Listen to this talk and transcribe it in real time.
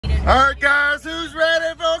right, guys, who's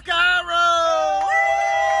ready for Cairo?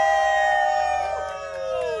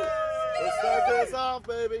 Let's start this off,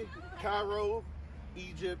 baby. Cairo,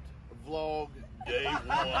 Egypt vlog day 1.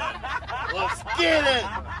 Let's get it.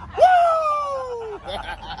 Woo!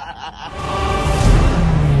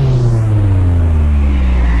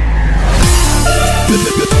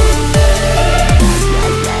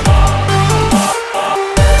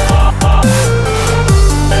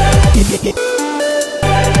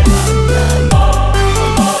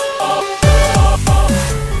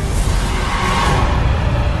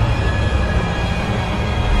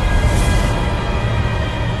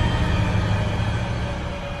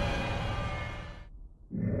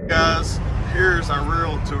 Guys, here's our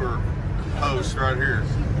real tour host right here.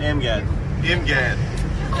 Mgad.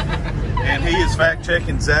 And he is fact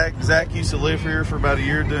checking Zach. Zach used to live here for about a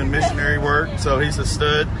year doing missionary work, so he's a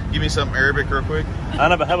stud. Give me something Arabic real quick.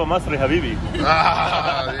 Ana bahaba Masri habibi.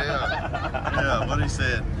 Ah, yeah, what he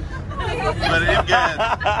said. But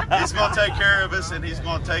Mgad, he's going to take care of us, and he's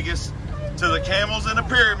going to take us to the camels and the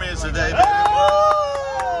pyramids today.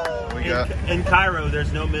 In Cairo,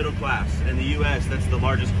 there's no middle class. In the U.S., that's the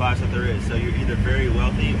largest class that there is. So you're either very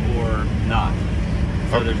wealthy or not.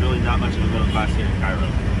 So there's really not much of a middle class here in Cairo.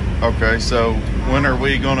 Okay, so when are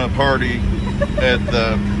we going to party at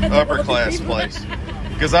the upper class place?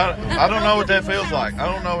 Because I don't know what that feels like. I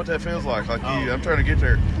don't know what that feels like you. I'm trying to get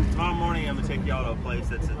there. Tomorrow morning, I'm going to take y'all to a place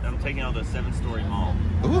I'm taking y'all to a 7-story mall.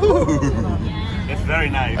 Ooh. It's very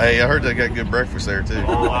nice. Hey, I heard they got good breakfast there, too.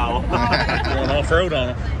 Oh, wow. Going off-road on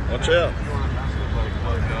it. Watch out.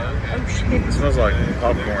 Oh, shit. It smells like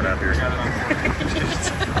popcorn out here.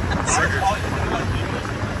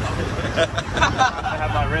 I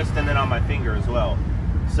have my wrist and then on my finger as well.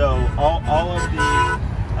 So all of the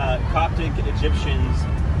Coptic Egyptians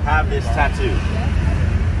have this tattoo.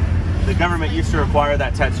 The government used to require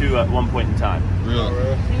that tattoo at one point in time. Really?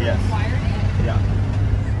 Yes. Yeah.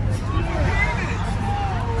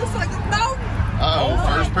 Looks like a mountain. Uh-oh,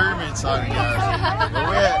 first pyramid sighting, guys. Where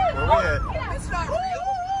we at? It's not real.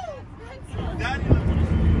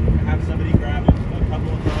 Have somebody grab a couple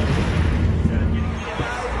of those.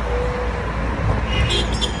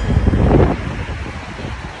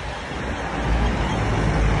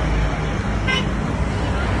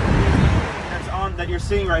 That you're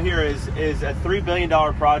seeing right here is a $3 billion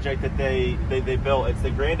project that they built. It's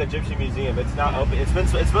the Grand Egyptian Museum. It's not open. It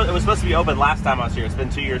was supposed to be open last time I was here. It's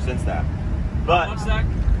been 2 years since that. But What's that?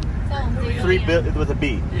 $3 billion with a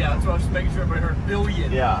B. Yeah, that's what I was making sure everybody heard.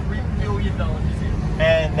 Billion. Yeah. $3 billion museum.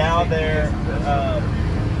 And now they're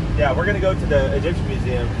yeah, we're gonna go to the Egyptian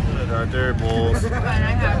Museum. Right there, bulls. I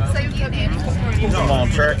have Come on,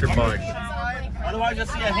 tractor bike. Otherwise, you'll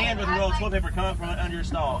see a hand with a roll of toilet paper come up from under your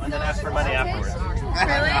stall and then ask for money afterwards.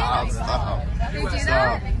 Really? Oh, stop. They do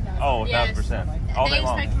that? Oh, 1,000%. All day They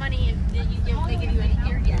long. expect money if they give you a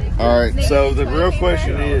year. Yeah. All right, so the real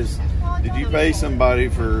question is, did you pay somebody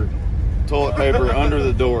for toilet paper under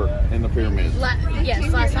the door in the pyramids?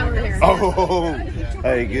 Yes, last time we were here. Oh,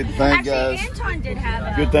 hey, good thing, guys. Actually, Anton did have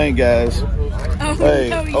that. Good thing, guys. Oh, Hey,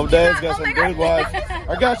 no, you Dad's did got not. some Oh my good God. wives.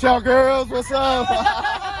 I got y'all girls. What's up?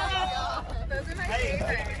 Those are my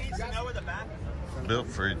favorite. Built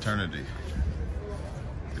for eternity.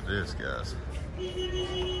 Look at this, guys.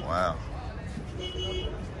 Wow.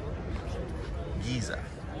 Giza.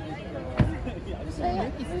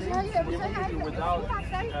 Hey,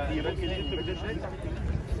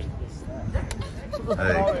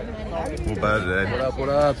 what about it, Daddy? What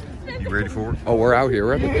up? You ready for it? Oh, we're out here.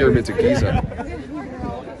 We're at the pyramids of Giza.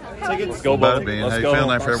 Let's What about it, Ben? How you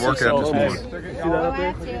feeling after that workout this morning?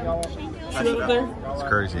 It's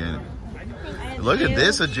crazy, ain't it? Look at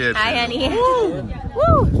this Egyptian. Hi, honey.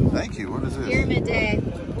 Woo! Thank you. What is this? Pyramid Day.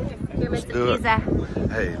 Pyramids do of it. Giza.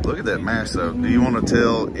 Hey, look at that mask, though. Do you want to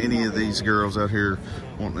tell any of these girls out here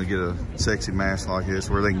wanting to get a sexy mask like this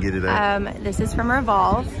where they can get it at? This is from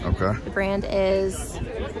Revolve. Okay. The brand is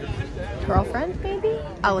Girlfriend, maybe?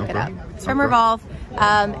 I'll look it up. It's from Okay. Revolve.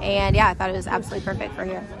 And yeah, I thought it was absolutely perfect for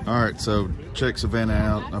here. All right, so check Savannah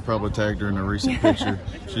out. I probably tagged her in a recent picture.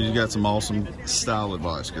 She's got some awesome style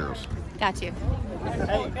advice, girls. Got you.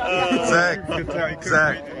 Zach.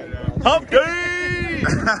 Hump day!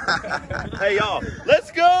 Hey, y'all,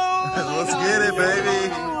 let's go! Let's get it, baby.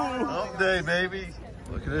 Hump day, baby.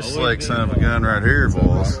 Look at this slick son of a gun right here,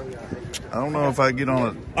 boys. I don't know if I get on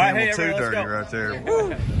a camel too dirty right there.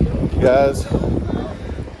 Guys,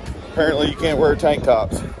 apparently you can't wear tank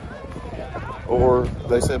tops. Or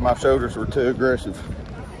they said my shoulders were too aggressive.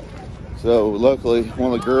 So luckily,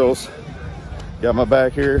 one of the girls got my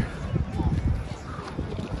back here.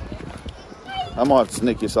 I'm gonna have to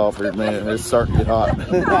sneak this off here in a minute. It's starting to get hot.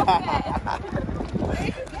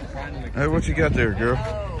 Hey, what you got there, girl?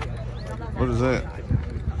 What is that?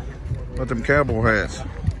 What them cowboy hats?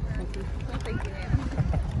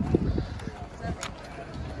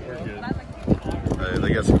 Hey,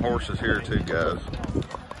 they got some horses here too, guys.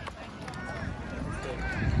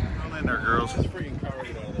 Come in there, girls.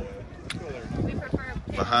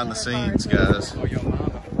 Behind the scenes, guys. $1.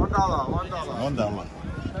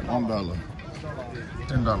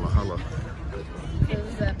 $10. Hello.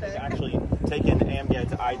 Actually taken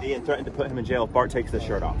Amgad's ID and threatened to put him in jail if Bart takes this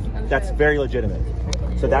shirt off. That's very legitimate.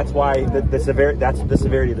 So that's why that's the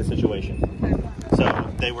severity of the situation. So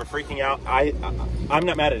they were freaking out. I'm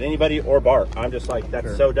not mad at anybody or Bart. I'm just like,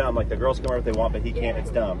 that's so dumb. Like, the girls can wear what they want, but he can't.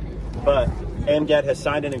 It's dumb. But Amgad has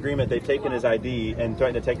signed an agreement. They've taken his ID and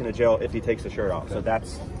threatened to take him to jail if he takes the shirt off. So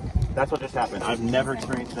that's what just happened. I've never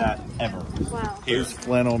experienced that ever. Wow. Here's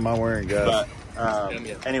flannel am I wearing, guys? But,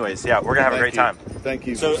 anyways, yeah, we're gonna have a great time. Thank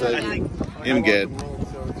you So for I saving think Amgad.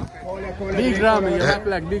 Big Rami, you have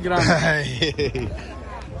like Big Rami.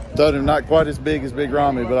 Told him not quite as big as Big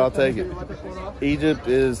Rami, but I'll take it. Egypt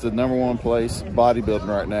is the #1 place bodybuilding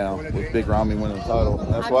right now, with Big Rami winning the title.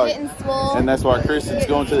 That's I'm why, getting swole. and that's why Kristen's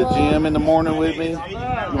going to the gym in the morning with me. You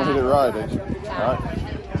want to hit it right, ain't you? All right.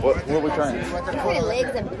 What are we training? Pretty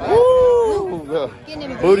legs and Woo!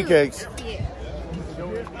 getting Booty cakes. Yeah.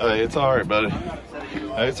 Hey, it's all right, buddy.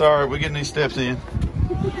 Hey, it's all right. We're getting these steps in.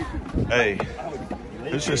 Hey,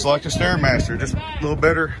 it's just like the Stairmaster, just a little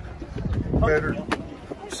better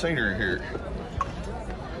scenery here.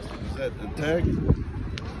 Is that the tag?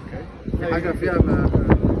 في حاجة فيها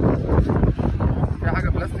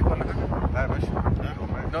بلاستيك ولا حاجة؟ لا ماشي.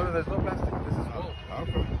 No, there's no plastic. This is wool.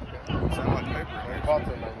 Okay. Sound like paper.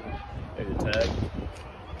 Cotton. the tag.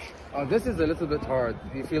 This is a little bit hard.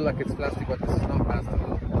 You feel like it's plastic, but this is not plastic.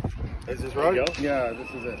 Is this right? Yeah, this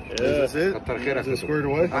is it. Is this it? Is it squared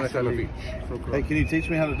away? Actually, Hey, can you teach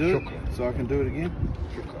me how to do it so I can do it again?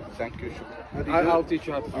 thank you. How do you do I'll it? teach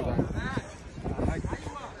you how to do that.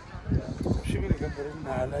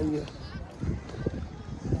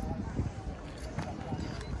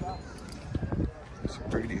 Some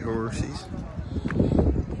pretty horses.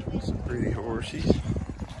 Some pretty horses.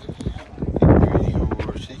 Pretty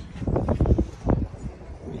horsey.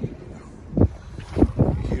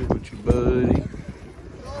 You here with your buddy?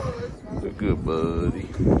 Look good, buddy.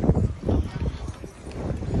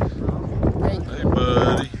 Hey,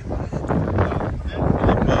 buddy.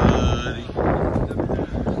 Hey, buddy.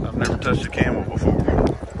 I've never touched a camel before,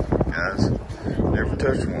 guys. Never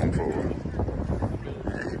touched one before.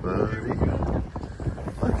 Hey, buddy.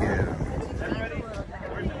 Look at him.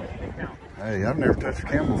 Hey, I've never touched a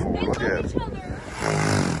camel before. Look at him.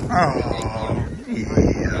 Oh,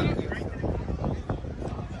 yeah.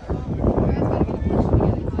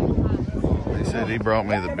 He said he brought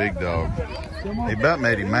me the big dog. He about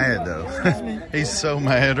made him mad, though. He's so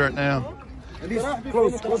mad right now. He's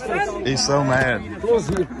so mad.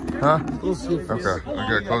 Huh? Okay, I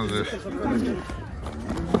gotta close this.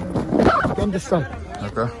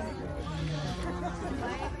 Okay.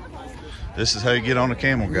 This is how you get on a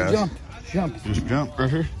camel, guys. Jump. Just jump right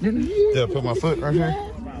here. Yeah, put my foot right here.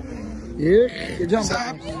 Yeah, jump.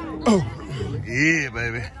 Oh, yeah,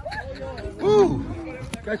 baby. Woo.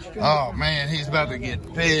 Oh, man, he's about to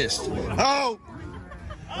get pissed.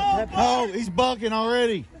 Oh, he's bucking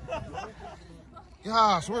already.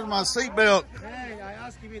 Gosh, where's my seatbelt? Hey, I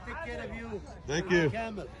asked him to take care of you. Thank you.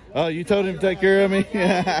 Camel. Oh, you told him to take care of me?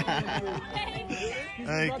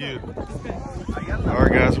 Thank you. All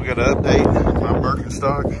right, guys, we got an update. My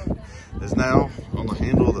Birkenstock is now on the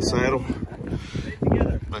handle of the saddle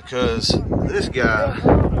because this guy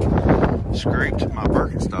scraped my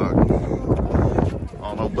Birkenstock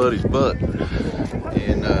on old buddy's butt,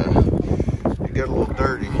 and it got a little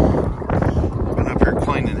dirty. Been up here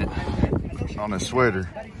cleaning it on his sweater.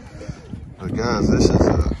 But guys, this is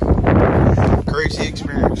a crazy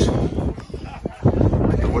experience.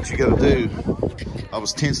 But what you gotta do, I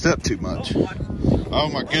was tensed up too much. Oh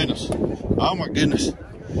my goodness. Oh my goodness.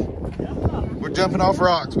 We're jumping off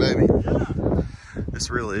rocks, baby.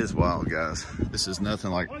 This really is wild, guys. This is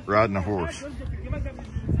nothing like riding a horse.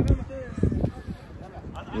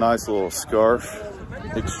 Nice little scarf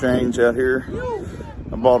exchange out here.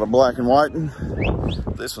 I bought a black and white one.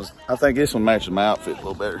 This one, I think this one matches my outfit a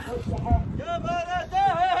little better.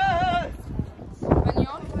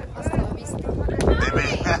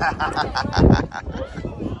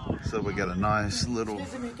 So we got a nice little.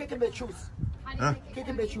 Huh? Kick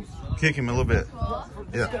him a little bit.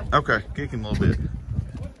 Yeah. Okay. Kick him a little bit.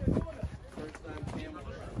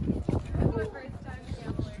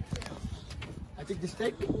 the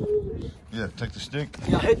stick? Yeah, take the stick.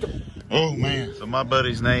 Yeah, hit them. Oh man. So my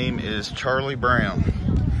buddy's name is Charlie Brown.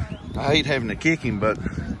 I hate having to kick him, but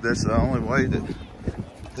that's the only way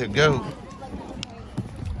to go.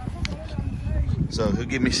 So he'll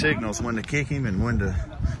give me signals when to kick him and when to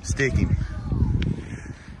stick him.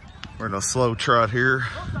 We're in a slow trot here,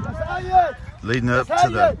 leading up to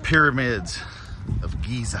the pyramids of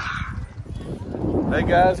Giza. Hey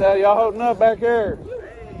guys, how y'all holding up back here?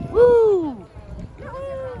 Woo!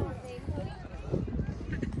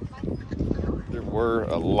 There were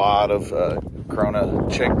a lot of Corona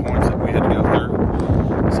checkpoints that we had to go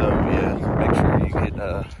through. So yeah, make sure you get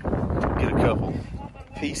a couple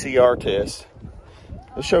PCR tests.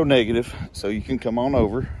 They'll show negative, so you can come on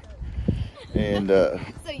over. And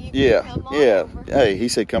yeah. Hey, he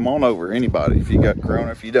said come on over, anybody. If you got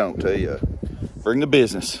Corona, if you don't, tell you, bring the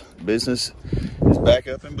business. Business is back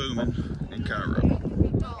up and booming in Cairo.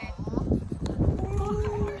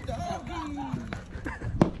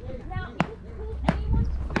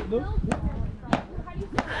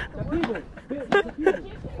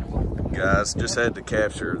 Guys, just had to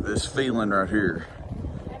capture this feeling right here.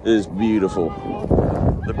 It is beautiful.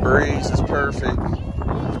 The breeze is perfect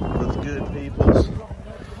with good people.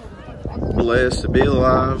 Blessed to be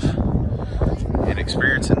alive and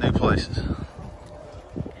experiencing new places.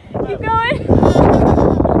 Keep going.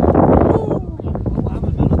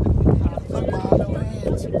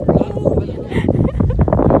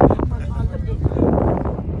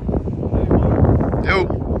 Yo.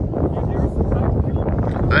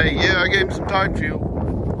 Hey, yeah, I gave him some tide fuel.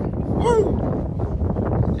 Woo!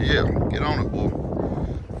 Yeah, get on it, boy.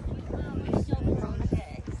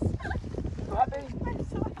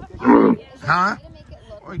 Huh?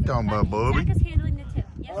 What are you talking about, Bubby?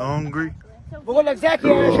 Hungry? بقول لك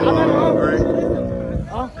زكي Hungry?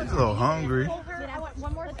 Huh? He's a little hungry. He's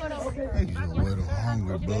a little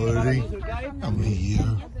hungry, buddy. Come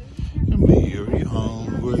here. Come here. You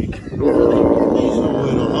hungry? He's a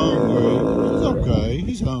little hungry. It's okay.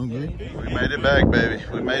 He's hungry. We made it back, baby.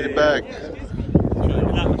 We made it back. We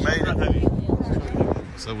made it.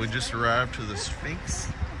 So we just arrived to the Sphinx.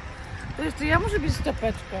 Ja muszę być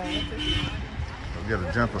stopeczką. We've got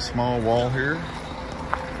to jump a small wall here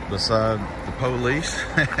beside the police.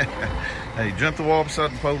 Hey, jump the wall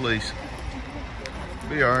beside the police.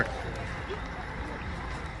 Be all right.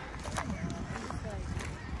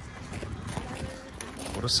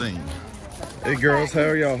 What a scene. Hey girls, how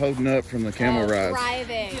are y'all holding up from the camel ride?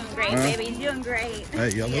 Thriving. Great, baby. Doing great. Hey,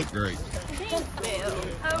 y'all look great. Thank you.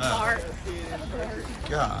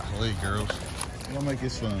 Golly, girls. Y'all make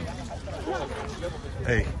this fun.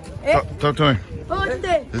 Hey, talk to him.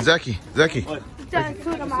 Zaki.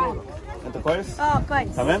 انت كويس؟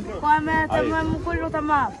 كويس. تمام؟ تمام كله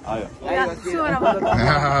تمام. Ah,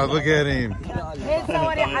 look at him.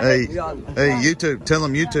 Hey, YouTube. Tell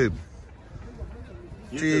him YouTube.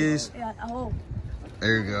 Cheese.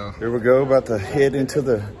 There you go. Here we go, about to head into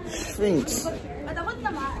the Sphinx.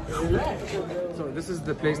 So this is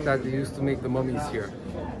the place that they used to make the mummies here.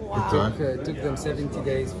 It took them 70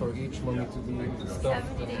 days for each mummy to be stuffed.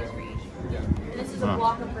 Yeah. This is a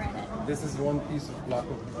block of granite. This is one piece of block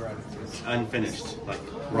of granite. Yes. Unfinished, like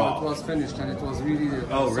Well, raw. it was finished and it was really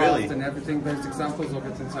soft really? and everything. There's examples of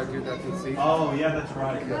it inside here that you'll see. Oh, yeah, that's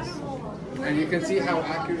right. Yes. And you can see how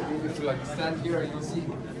accurate it is to like stand here and you'll see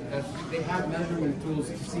that they have measurement tools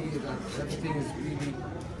to see that everything is really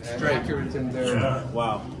accurate in their...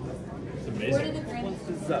 Wow. Where did the granite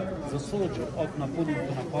The soldier of Napoleon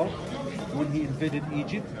Bonaparte, when he invaded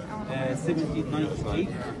Egypt, 1798,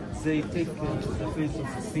 they take the face of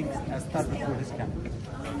the Sphinx and start before his camp.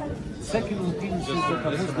 Second routine is that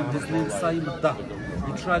a Muslim, his name Saim al-Dah,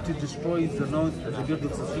 he tried to destroy the nose and the beard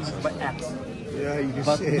of the Sphinx by axe. Yeah, you can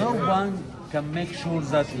But see no it. one can make sure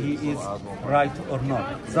that he is right or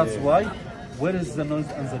not. That's why, where is the nose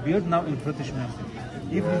and the beard? Now in British Museum.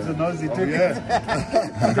 Even the nose he took it.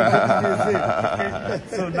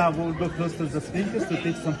 So now we'll go close to the Sphinx to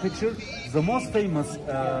take some pictures. The most famous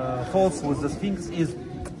false with the Sphinx is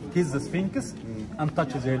kiss the Sphinx and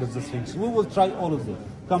touch the head of the Sphinx. We will try all of them.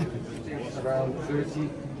 Come. Around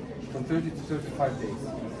from 30 to 35 days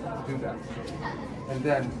to do that. And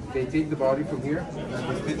then they take the body from here and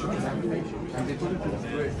they stitch it and everything, and they put it in a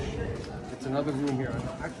bridge. It's another room here.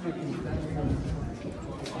 Actually, can you stand here?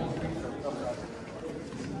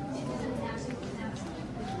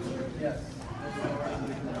 Yes.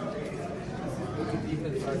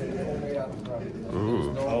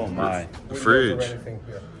 Ooh. Oh my. The fridge.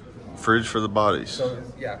 Fridge for the bodies. So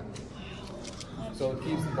yeah. So it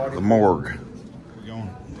keeps the body. The morgue. We're going.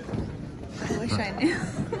 I wish I knew.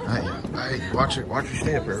 Hey, watch it. Watch your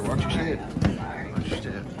step here. Watch your step.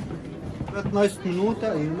 Shit. 15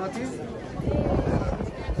 Minuten, Ilmati.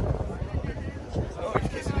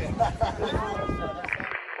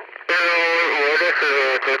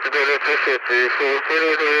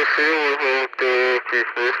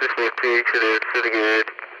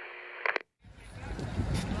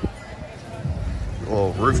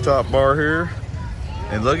 Little rooftop bar here.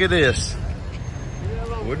 And look at this.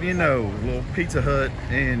 Wouldn't you know, a little Pizza Hut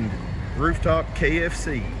and rooftop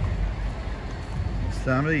KFC. It's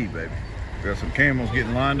time to eat, baby. Got some camels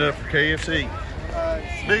getting lined up for KFC.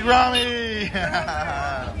 Big Rami!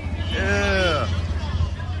 Yeah!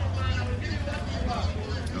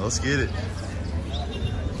 Let's get it.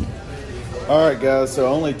 All right, guys, so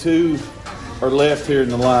only 2 are left here in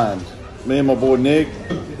the line. Me and my boy Nick.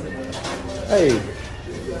 Hey,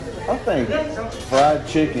 I think fried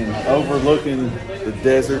chicken overlooking the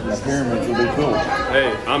desert and the pyramids would be cool.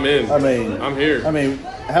 Hey, I'm in. I mean, I'm here. I mean,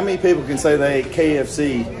 how many people can say they ate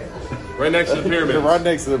KFC right next to the pyramids? Right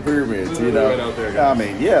next to the pyramids, you know. Right out there, guys. I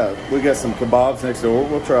mean, yeah, we got some kebabs next door.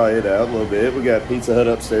 We'll try it out a little bit. We got Pizza Hut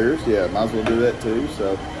upstairs. Yeah, might as well do that too.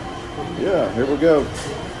 So, yeah, here we go.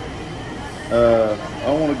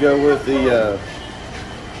 I want to go with the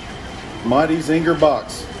Mighty Zinger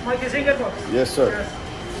box. Mighty Zinger box. Yes, sir. Yes.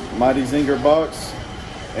 Mighty Zinger box,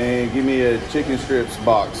 and give me a chicken strips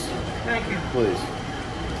box. Thank you. Please.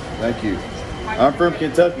 Thank you. I'm from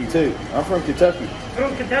Kentucky too. I'm from Kentucky.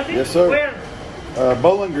 From Kentucky? Yes, sir. Where?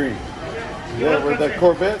 Bowling Green. Yeah, where that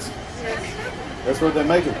Corvettes. That's where they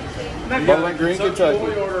make it. Bowling Green, Kentucky.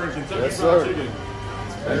 Yes, sir.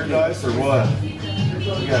 Paradise or what?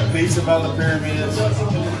 We got pizza by the pyramids.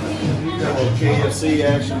 We got a little KFC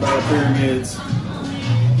action by the pyramids.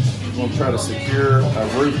 We're going to try to secure a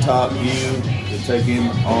rooftop view to take in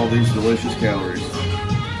all these delicious calories.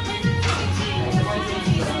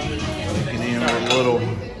 Taking in our little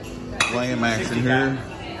lamb action here.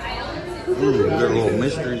 Ooh, got a little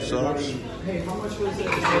mystery sauce. Hey, how much was it?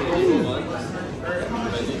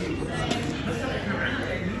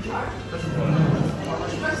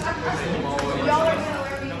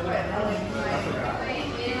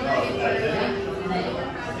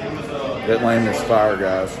 That lamb is fire,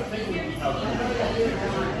 guys.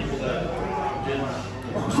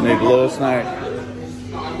 Just need a little snack.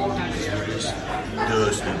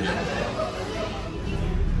 Dusted.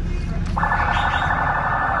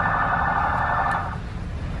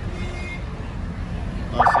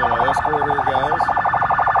 Nice little escort here, guys.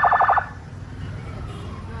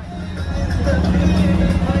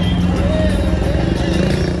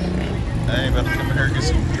 Hey, about to come in here and get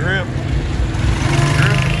some drip.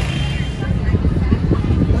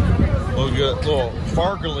 Look at little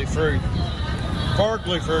fargly fruit.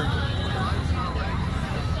 Fargly fruit.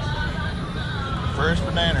 Fresh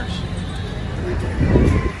bananas.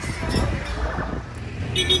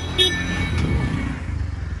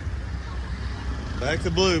 Back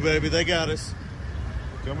to blue, baby. They got us.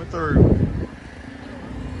 Coming through.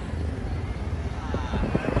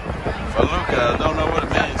 If I look at it, I don't know what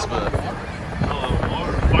it means, but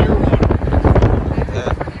fire water.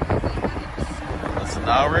 That's the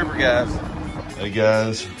Nile River, guys. Hey,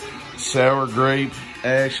 guys. Sour grape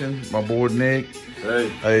action. My boy Nick.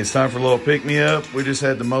 Hey, it's time for a little pick-me-up. We just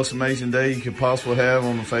had the most amazing day you could possibly have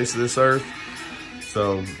on the face of this earth.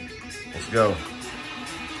 So, let's go.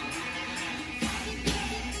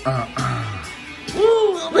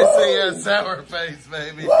 Woo! Let me see your sour face,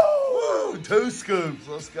 baby. Woo! 2 scoops.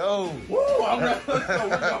 Let's go. Woo! All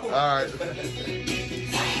right.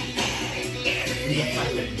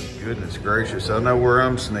 Goodness gracious. I know where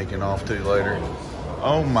I'm sneaking off to later.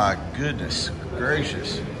 Oh my goodness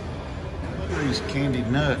gracious. Look at these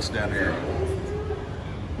candied nuts down here.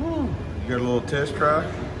 Woo. You got a little test try?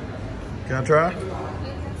 Can I try?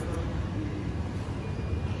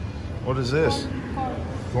 What is this?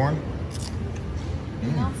 Corn?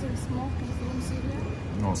 Not so smoky,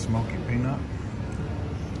 No smoky peanut?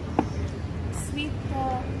 sweet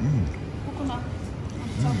coconut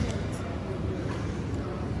chocolate.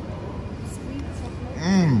 Sweet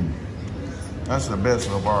chocolate. That's the best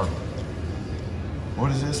little bar.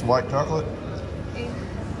 What is this? White chocolate?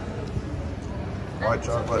 White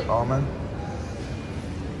chocolate almond?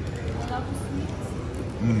 I love the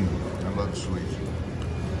sweets. I love the sweets.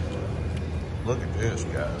 Look at this,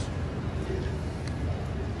 guys.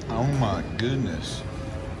 Oh my goodness.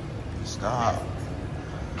 Stop.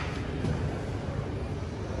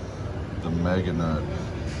 The mega nut.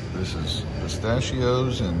 This is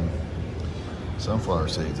pistachios and sunflower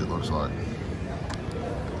seeds, it looks like.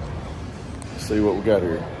 Let's see what we got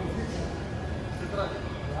here.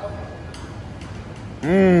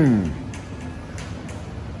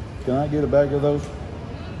 Can I get a bag of those?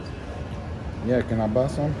 Yeah, can I buy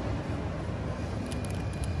some?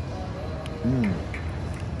 Mmm.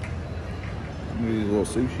 These little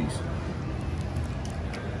sushis.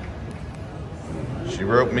 She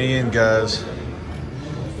roped me in, guys.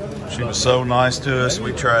 She was so nice to us.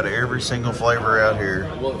 We tried every single flavor out here.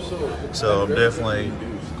 So I'm definitely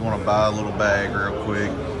going to buy a little bag real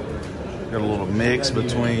quick. Got a little mix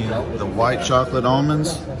between the white chocolate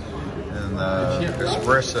almonds and the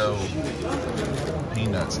espresso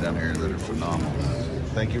peanuts down here that are phenomenal.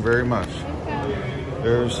 Thank you very much.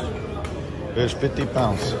 There's 50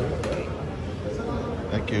 pounds.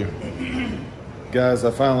 Thank you. Guys,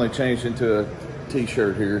 I finally changed into a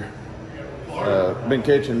t-shirt here. Been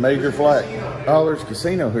catching major flack. Oh, there's a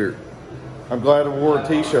casino here. I'm glad I wore a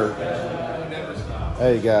t-shirt.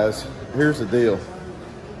 Hey guys, here's the deal.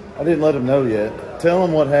 I didn't let them know yet. Tell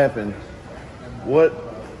them what happened. What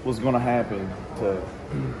was going to happen to...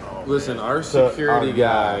 Listen, our security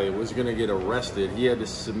guy was going to get arrested. He had to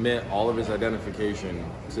submit all of his identification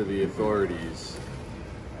to the authorities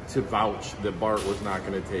to vouch that Bart was not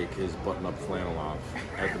going to take his button-up flannel off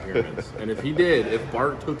at the pyramids. And if he did, if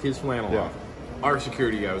Bart took his flannel off, our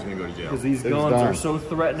security guy was going to go to jail. Because these guns are so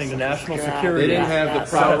threatening to national security. They didn't have the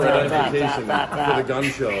proper identification for the gun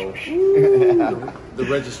show. The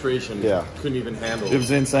registration couldn't even handle it. It was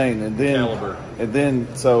insane. And then,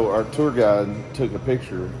 so our tour guide took a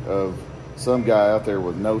picture of some guy out there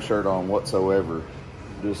with no shirt on whatsoever,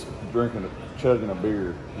 just chugging a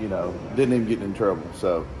beer, you know, didn't even get in trouble.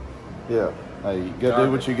 So, yeah, hey, you got to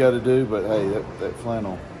do what you got to do, but hey, that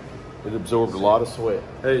flannel, it absorbed a lot of sweat.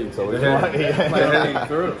 Hey, so they had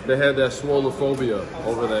that swolophobia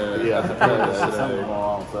over there. Yeah.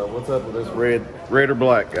 So what's up with this red or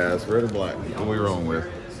black, guys? Red or black? What are we wrong with?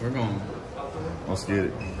 We're going. Let's get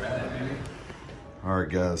it. All right,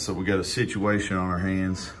 guys. So we got a situation on our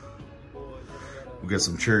hands. We got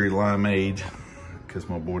some cherry limeade because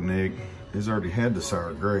my boy Nick has already had the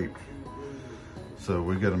sour grape. So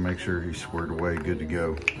we got to make sure he's squared away, good to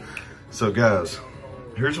go. So guys,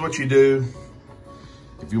 here's what you do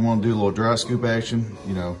if you want to do a little dry scoop action.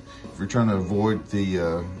 You know, if you're trying to avoid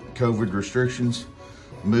the COVID restrictions,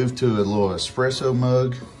 move to a little espresso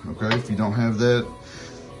mug, okay? If you don't have that,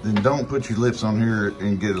 then don't put your lips on here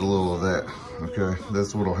and get a little of that, okay?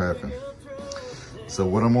 That's what'll happen. So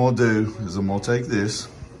what I'm gonna do is I'm gonna take this,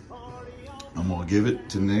 I'm gonna give it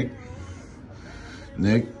to Nick.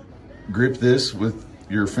 Nick, grip this with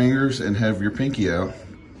your fingers and have your pinky out,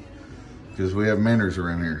 because we have manners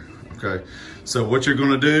around here, okay? So what you're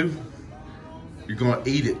gonna do, you're gonna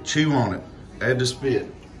eat it, chew on it, add the spit,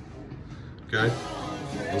 okay?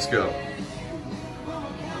 Let's go.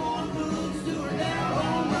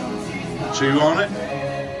 Chew on it.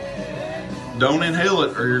 Don't inhale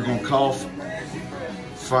it or you're gonna cough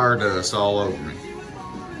fire dust all over me.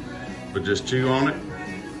 But just chew on it.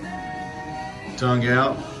 Tongue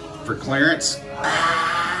out for clearance.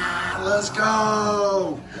 Let's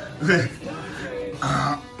go.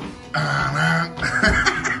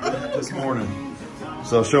 This morning.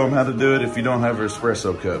 So show them how to do it if you don't have an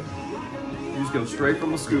espresso cup. You just go straight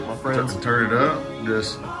from the scoop, my friends. Turn it up,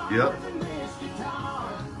 just, yep.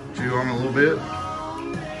 Chew on it a little bit.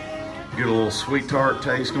 Get a little sweet tart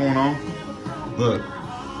taste going on. Look,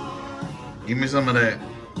 give me some of that,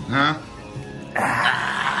 huh?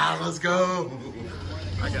 Let's go.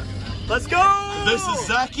 I got it. Let's go. This is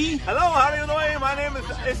Zaki. Hello, how are you doing? My name is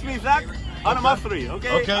Zach. Anamastri,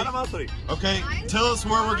 okay? Anamastri. Okay, tell us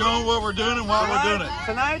where we're going, what we're doing, and why we're doing it.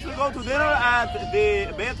 Tonight we go to dinner at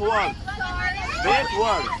the Bet World. Bet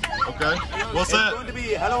World. Okay, what's that? It's going to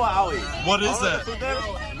be Hello Aoi. What is that?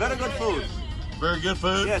 Very good food. Very good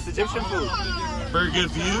food? Yes, Egyptian food. Very good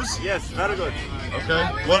views? Yes, very good. Okay,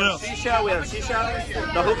 what else? Shisha, we have shisha,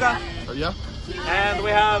 the hookah. Oh, yeah? And we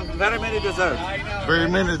have very many desserts. Very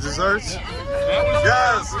many desserts?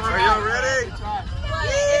 Guys, are y'all ready?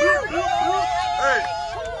 Hey,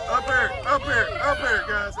 up here,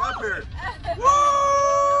 guys, up here. Woo!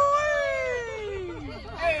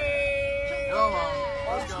 Hey! Come on,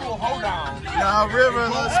 let's go. Hold on. Now, River,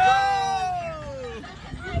 let's go.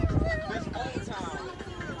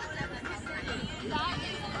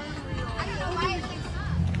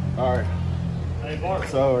 All right.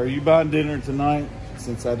 So, are you buying dinner tonight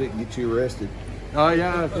since I didn't get you arrested? Oh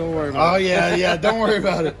yeah, don't worry about it. Oh yeah, don't worry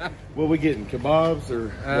about it. What we getting, kebabs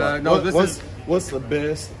or no? What's the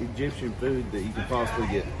best Egyptian food that you can possibly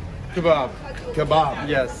get? Kebab. Kebab.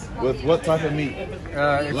 Yes. With what type of meat?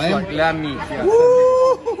 It's Lamb? like lamb meat. Yes.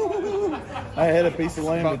 Woo! I had a piece of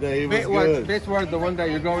lamb today. It was good. Best word, the one that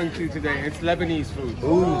you're going to today. It's Lebanese food.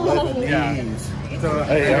 Ooh, Lebanese. So,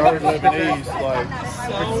 Hey, I heard Lebanese. Like,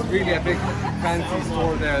 it's really a big fancy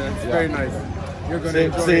store there. It's very nice. You're going to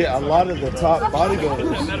enjoy see, it. a lot of the top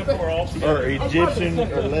bodybuilders are Egyptian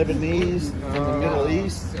or Lebanese from the Middle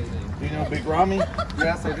East. Do you know Big Ramy?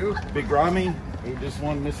 Yes, I do. Big Ramy, he just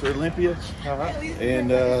won Mr. Olympia.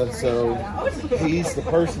 And so he's the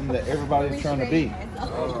person that everybody's trying to beat.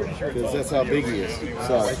 Because that's how big he is.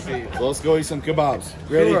 So let's go eat some kebabs.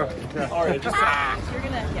 Ready? Sure.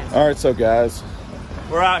 All right, so guys.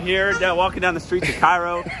 We're out here walking down the streets of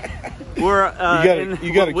Cairo. We're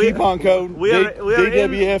you got a coupon code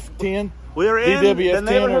DWF10. We are in DWF10 the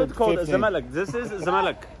neighborhood or called 15? Zamalek. This is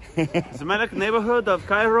Zamalek. Zamalek neighborhood of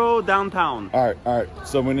Cairo downtown. All right.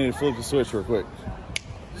 So we need to flip the switch real quick.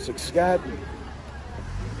 So Scott,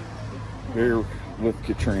 here with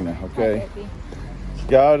Katrina, okay?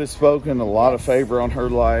 God has spoken a lot of favor on her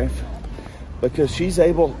life because she's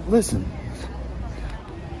able, listen,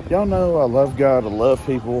 y'all know I love God, I love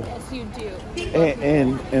people. Yes, you do.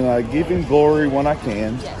 And I give him glory when I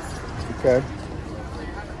can. Yes. Okay?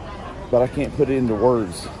 But I can't put it into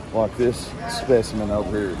words like this specimen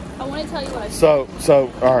over here. I want to tell you what I So,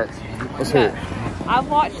 all right, let's hear it. I've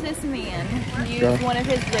watched this man use one of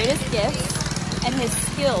his greatest gifts and his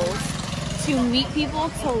skills to meet people,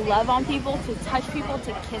 to love on people, to touch people,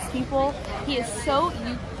 to kiss people. He is so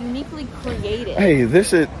uniquely creative. Hey,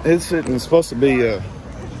 this isn't supposed to be a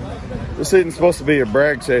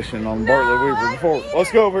brag session on Bartlett Weaver before.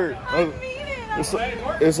 Let's go over here.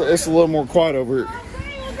 It's a little more quiet over here.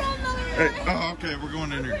 Hey, oh, okay, we're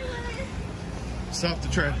going in here. Stop the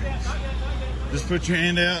traffic. Just put your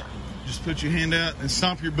hand out. Just put your hand out and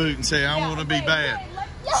stomp your boot and say, I want to be bad.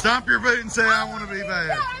 Stomp your boot and say, I want to be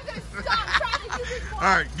bad. All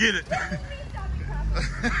right, get it.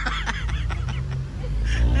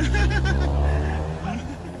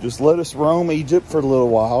 Just let us roam Egypt for a little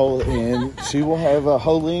while and she will have a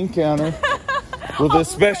holy encounter with a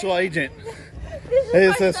special agent. Hey,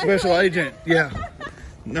 it's a special agent. Yeah.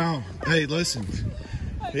 No. Hey, listen.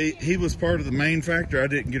 He was part of the main factor I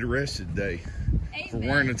didn't get arrested today for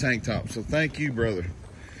wearing a tank top. So thank you, brother.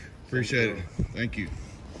 Appreciate it. Thank you.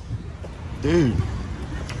 Dude.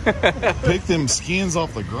 Pick them skins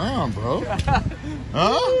off the ground, bro.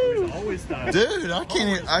 Huh? Dude, I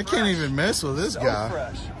can't even mess with this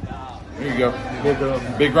guy. Here you go.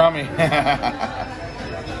 Big Ramy. Here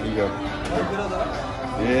you go.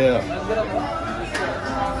 Yeah.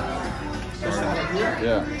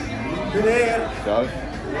 Yeah. Got it?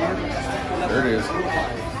 There it is.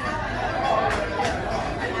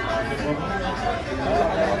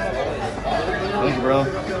 Thank you, bro.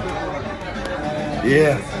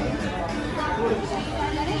 Yeah.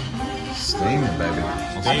 Steaming, baby.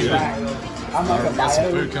 I'm like a got some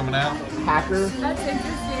food coming out. hacker. That's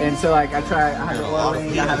interesting. And so like I have a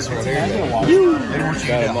oiling, I have a They want you to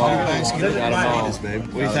get home Thanksgiving.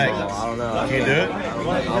 What do you think? I don't know. Can you do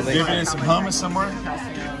it? Give me some hummus somewhere? I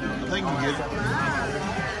think we can get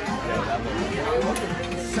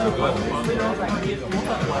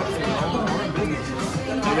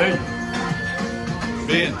it.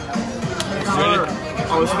 Ben.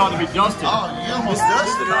 Oh, it's about to be dusted. Oh, you almost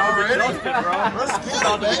dusted it already. Dusted, bro. Let's get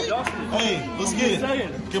it, baby. Hey, let's get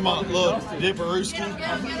it. Come on, look. Dipperooski.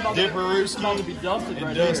 Dipperooski. To be dusted and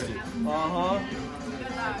right dusted. Uh-huh.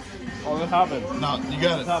 Oh, what happened? No, you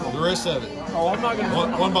got it. The rest of it. Oh, I'm not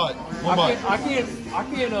gonna. One bite. One bite. I can't.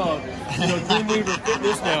 Dreamweaver fit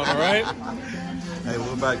this down. All right. Hey,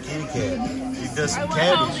 what about Kitty Cat? He does some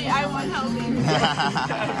I want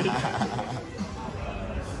healthy.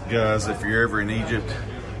 Guys, if you're ever in Egypt,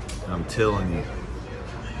 I'm telling you,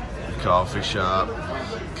 the coffee shop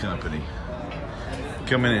company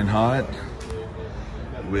coming in hot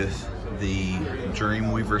with the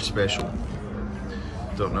Dreamweaver special.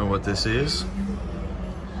 Don't know what this is,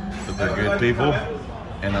 but they're good people.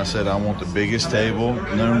 And I said I want the biggest table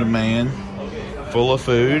known to man, full of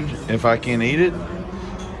food. If I can't eat it,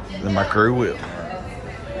 then my crew will.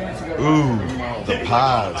 Ooh, the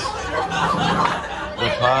pies. The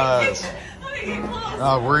pies.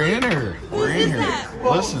 Oh, we're in here. We're in here.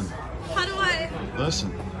 Listen. How do I?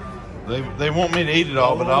 Listen. They want me to eat it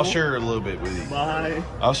all, but I'll share a little bit with you. Bye.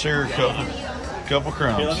 I'll share a couple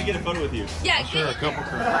crumbs. Here, let me get a photo with you. Yeah. I'll share a couple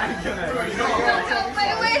crumbs.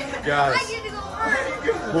 Wait. Guys,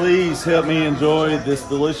 please help me enjoy this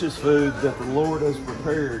delicious food that the Lord has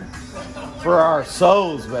prepared for our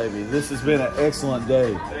souls, baby. This has been an excellent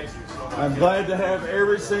day. I'm glad to have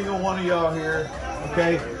every single one of y'all here.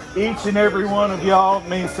 Okay, each and every one of y'all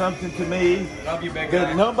means something to me. Love you, big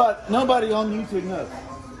guy. Nobody on YouTube knows.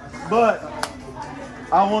 But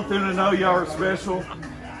I want them to know y'all are special.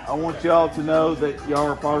 I want y'all to know that y'all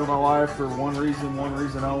are part of my life for one reason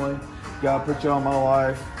only. God put y'all in my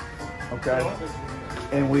life, okay?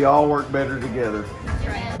 And we all work better together.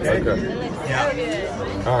 Okay.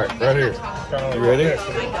 Yeah. All right, right here. You ready?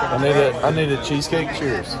 I need a cheesecake.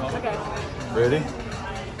 Cheers. Okay. Ready?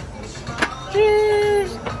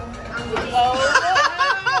 Cheers. Oh,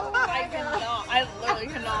 I cannot. I literally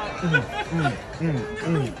cannot.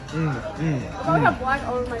 I have black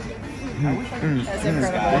over my feet. That's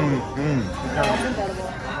incredible. That's incredible.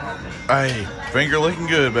 Hey, finger looking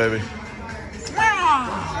good, baby.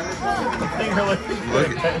 Finger looking Look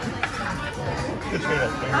good. at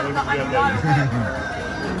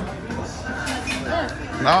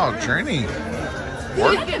No, Trini.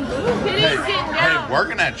 Hey,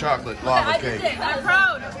 working that chocolate lava cake. I'm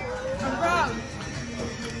proud. I'm proud.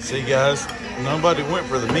 See, guys, nobody went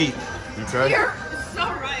for the meat. Okay. You're so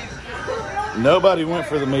right. Nobody went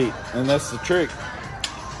for the meat, and that's the trick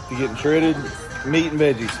to getting shredded meat and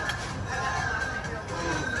veggies.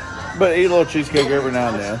 But eat a little cheesecake every now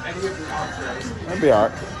and then. That'd be all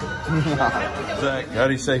right. Zach, how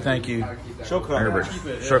do you say thank you? Shokra.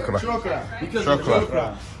 Shokra.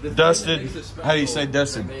 Shokra. Dusted. How do you say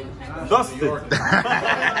dusted? Dusted.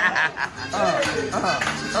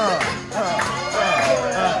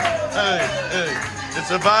 Hey, it's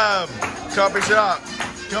a vibe. Coffee shop.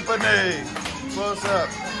 Company. What's up?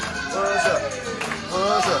 What's up?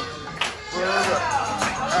 What's up? What's up?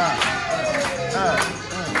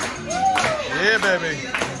 Yeah, baby.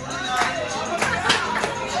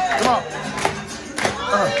 Come on.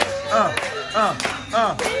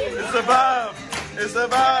 It's a vibe. It's a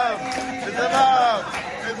vibe. It's a vibe.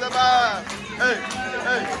 It's a vibe. Hey,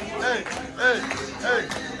 hey, hey, hey, hey,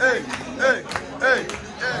 hey, hey, hey.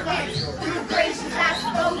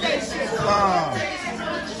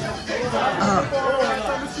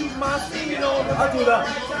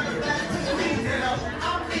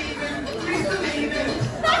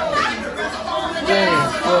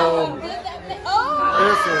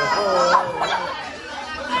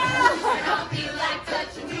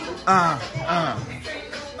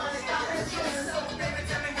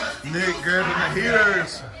 Nick grabbing the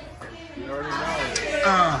heaters.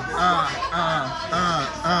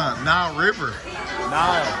 Nile River.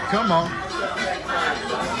 Nile. Come on.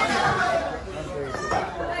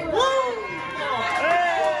 Woo!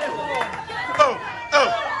 Hey! Oh, oh,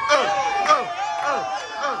 oh, oh, oh,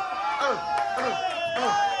 oh, oh, oh,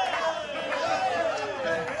 oh.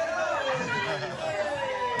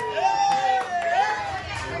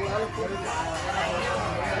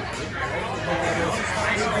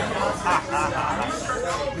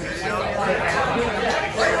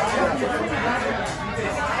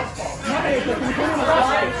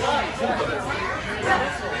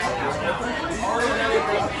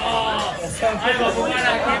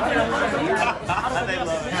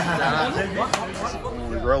 When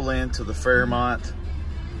we roll into the Fairmont,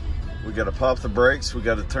 we got to pop the brakes. We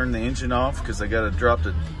got to turn the engine off because I got to drop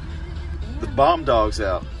the bomb dogs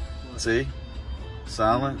out. See?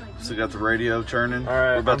 Silent. Still got the radio turning. All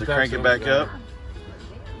right, we're about to crank it back up.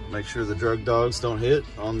 Make sure the drug dogs don't hit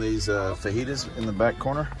on these fajitas in the back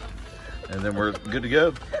corner. And then we're good to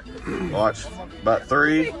go. Watch. About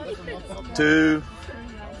 3, 2,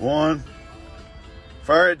 1.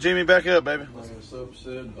 Fire it, Jimmy, back up, baby. One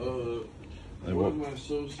of my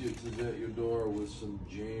associates is at your door with some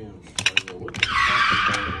jams. What the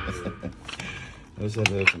fuck is that? I just had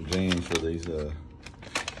to have some jams for these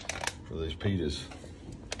pitas.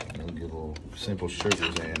 We'll get a little simple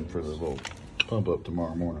sugars in for the little pump up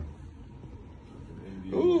tomorrow morning.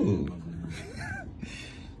 Ooh.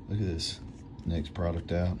 Look at this. Next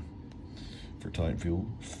product out for Titan Fuel.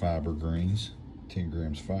 Fiber greens. 10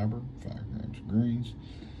 grams fiber, 5 grams greens,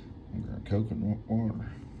 1 gram coconut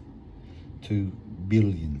water, 2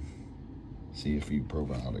 billion CFU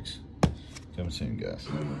probiotics. Coming soon, guys.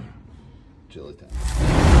 Jelly time.